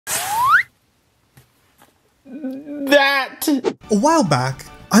that. A while back,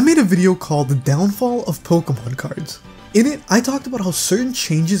 I made a video called The Downfall of Pokemon Cards. In it, I talked about how certain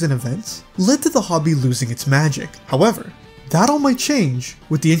changes and events led to the hobby losing its magic. However, that all might change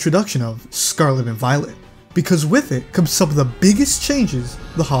with the introduction of Scarlet and Violet, because with it comes some of the biggest changes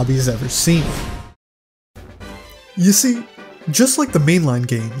the hobby has ever seen. You see, just like the mainline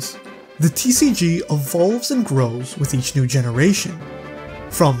games, the TCG evolves and grows with each new generation,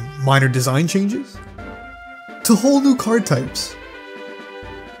 from minor design changes to whole new card types.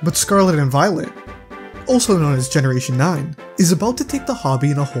 But Scarlet and Violet, also known as Generation 9, is about to take the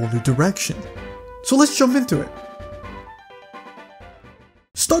hobby in a whole new direction. So let's jump into it.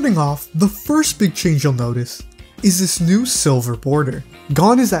 Starting off, the first big change you'll notice is this new silver border.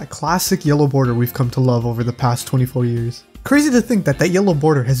 Gone is that classic yellow border we've come to love over the past 24 years. Crazy to think that that yellow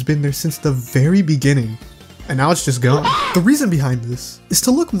border has been there since the very beginning, and now it's just gone. The reason behind this is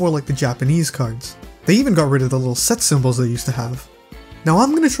to look more like the Japanese cards. They even got rid of the little set symbols they used to have. Now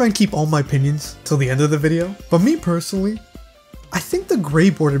I'm gonna try and keep all my opinions till the end of the video, but me personally, I think the gray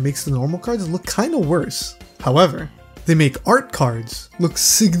border makes the normal cards look kinda worse. However, they make art cards look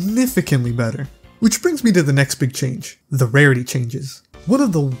significantly better. Which brings me to the next big change, the rarity changes. One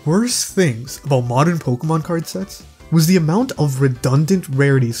of the worst things about modern Pokemon card sets was the amount of redundant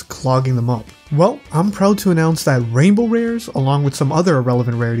rarities clogging them up. Well, I'm proud to announce that rainbow rares, along with some other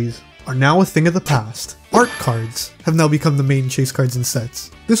irrelevant rarities, are now a thing of the past. Art cards have now become the main chase cards in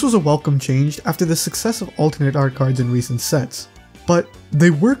sets. This was a welcome change after the success of alternate art cards in recent sets, but they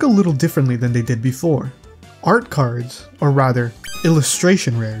work a little differently than they did before. Art cards, or rather,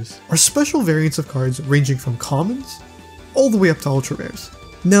 illustration rares, are special variants of cards ranging from commons all the way up to ultra rares.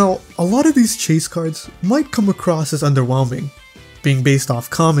 Now, a lot of these chase cards might come across as underwhelming, being based off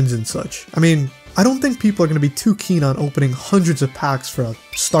commons and such. I mean, I don't think people are going to be too keen on opening hundreds of packs for a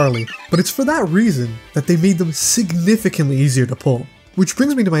Starly, but it's for that reason that they made them significantly easier to pull. Which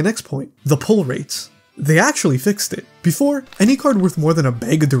brings me to my next point, the pull rates. They actually fixed it. Before, any card worth more than a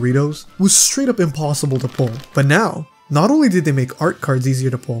bag of Doritos was straight up impossible to pull, but now, not only did they make art cards easier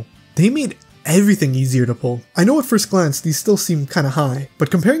to pull, they made everything easier to pull. I know at first glance these still seem kinda high, but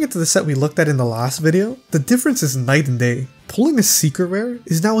comparing it to the set we looked at in the last video, the difference is night and day. Pulling a secret rare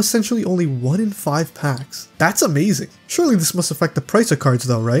is now essentially only 1 in 5 packs. That's amazing. Surely this must affect the price of cards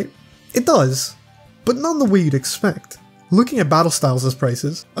though, right? It does, but not in the way you'd expect. Looking at Battle Styles'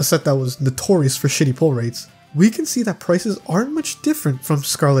 prices, a set that was notorious for shitty pull rates, we can see that prices aren't much different from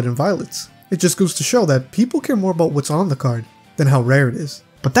Scarlet and Violet's. It just goes to show that people care more about what's on the card than how rare it is.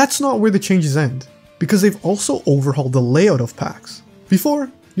 But that's not where the changes end, because they've also overhauled the layout of packs.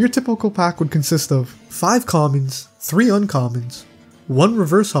 Before, your typical pack would consist of 5 commons, 3 uncommons, 1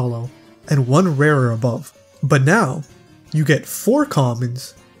 reverse holo, and 1 rare or above. But now, you get 4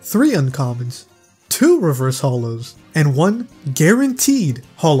 commons, 3 uncommons, 2 reverse holos, and 1 guaranteed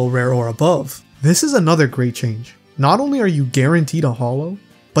holo rare or above. This is another great change. Not only are you guaranteed a holo,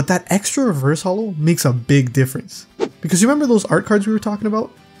 but that extra reverse holo makes a big difference. Because you remember those art cards we were talking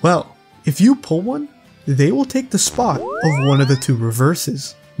about? Well, if you pull one, they will take the spot of one of the 2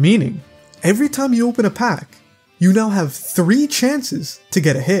 reverses. Meaning, every time you open a pack, you now have 3 chances to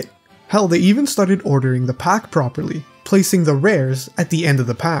get a hit. Hell, they even started ordering the pack properly, placing the rares at the end of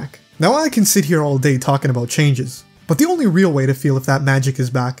the pack. Now I can sit here all day talking about changes, but the only real way to feel if that magic is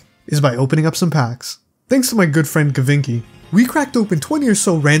back is by opening up some packs. Thanks to my good friend Gavinky, we cracked open 20 or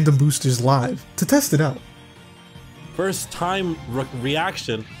so random boosters live to test it out. First time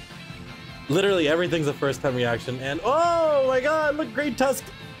reaction. Literally everything's a first time reaction, and oh my god, look, Great Tusk.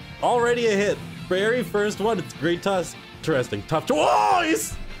 Already a hit. Very first one, it's Great Tusk. Interesting, tough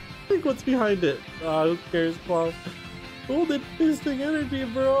choice. Think what's behind it. Who cares, Paul? Golden Fisting Energy,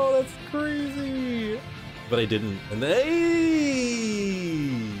 bro, that's crazy. But I didn't, and then, hey!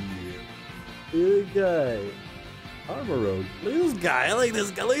 Look at the guy. Armor Rogue. Look at this guy, I like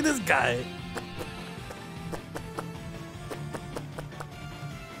this guy, look at this guy.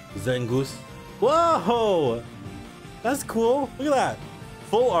 Zangoose. Whoa! That's cool. Look at that.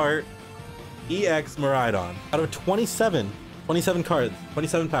 Full art. EX Miraidon. Out of 27 cards,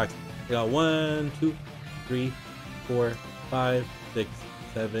 27 packs. I got 1, 2, 3, 4, 5, 6,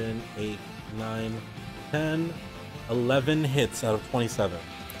 7, 8, 9, 10, 11 hits out of 27.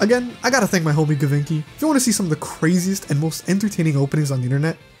 Again, I gotta thank my homie Gavinky. If you want to see some of the craziest and most entertaining openings on the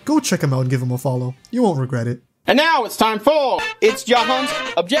internet, go check him out and give him a follow. You won't regret it. And now it's time for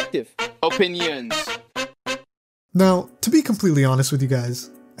ItzJhon's Objective Opinions. Now, to be completely honest with you guys,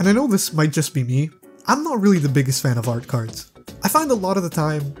 and I know this might just be me, I'm not really the biggest fan of art cards. I find a lot of the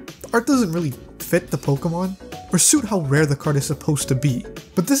time, art doesn't really fit the Pokemon or suit how rare the card is supposed to be,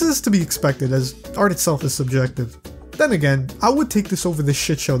 but this is to be expected as art itself is subjective. Then again, I would take this over the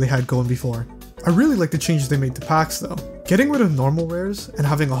shit show they had going before. I really like the changes they made to packs though. Getting rid of normal rares and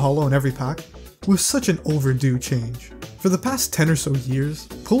having a holo in every pack was such an overdue change. For the past 10 or so years,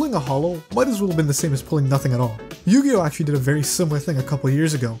 pulling a holo might as well have been the same as pulling nothing at all. Yu-Gi-Oh! Actually did a very similar thing a couple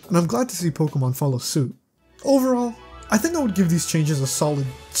years ago, and I'm glad to see Pokemon follow suit. Overall, I think I would give these changes a solid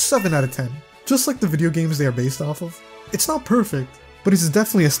 7 out of 10. Just like the video games they are based off of, it's not perfect, but it's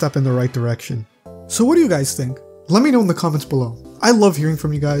definitely a step in the right direction. So what do you guys think? Let me know in the comments below. I love hearing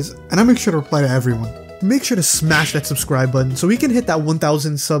from you guys, and I make sure to reply to everyone. Make sure to smash that subscribe button so we can hit that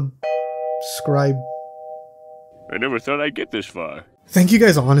 1,000 subscribe. I never thought I'd get this far. Thank you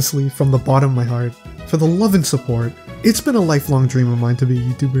guys honestly, from the bottom of my heart, for the love and support. It's been a lifelong dream of mine to be a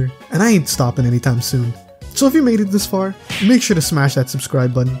YouTuber, and I ain't stopping anytime soon. So if you made it this far, make sure to smash that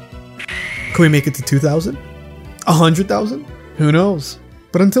subscribe button. Can we make it to 2,000? 100,000? Who knows?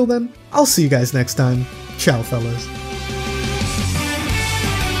 But until then, I'll see you guys next time. Ciao, fellas.